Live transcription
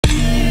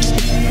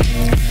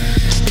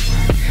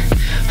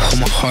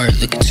heart,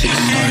 looking to the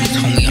stars.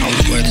 Told me I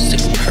was worth a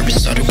different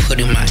purpose. Started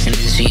putting my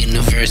energy in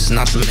the verse.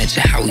 Not to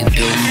mention how we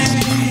built from the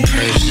ground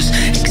purchase.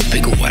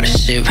 Bigger water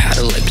ship, how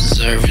to like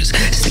preservers.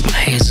 Stick my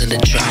hands in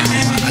the drop,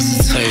 my eyes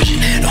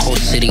detergent. The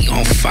whole city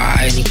on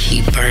fire and it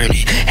keep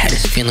burning. Had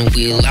this feeling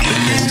we allowed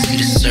to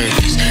see the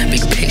surface.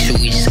 Big picture,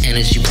 we just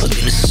energy plugged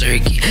in the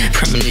circuit.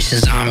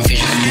 Premonitions I,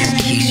 envisioned, spirit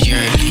keeps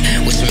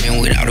yearning. Was a man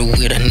without a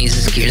will, our knees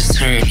and gears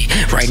turning.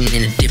 Writing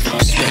in a different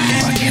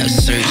perspective, I kept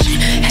searching.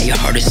 Had your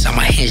heart inside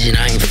my hands and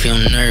I ain't feel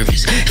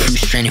nervous. If you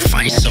stranded,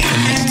 find yourself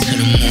and make it to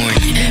the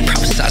morning.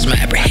 Prophesies my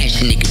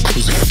apprehension, it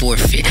concludes a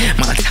forfeit.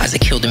 Monetized, I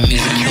killed the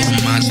music, killed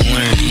the minds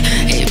learning.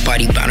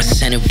 Everybody bout to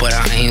send it, but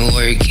I ain't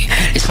working.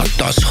 It's my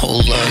thoughts,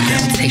 whole love,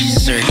 gravitation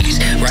circuits.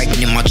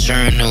 Writing in my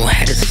journal,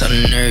 had a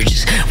sudden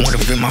urges. Wanna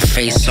rip my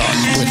face off,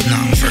 split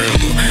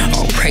non-verbal.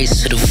 All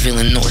praise to the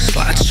villain, no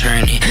slide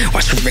churning.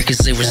 Watch the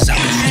records, it was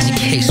out between the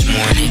case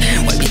morning.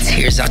 Wipe your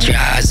tears out your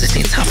eyes, this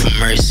ain't time for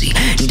mercy.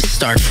 Need to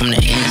start from the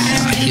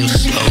inside, heal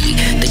slowly.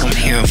 Think I'm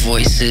hearing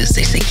voices,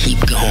 they say keep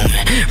going.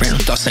 Random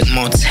thoughts like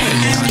Monetized,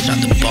 I drop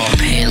the ball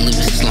pen, live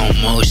in slow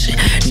motion.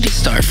 Need to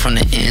start from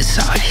the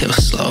inside, heal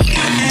slowly.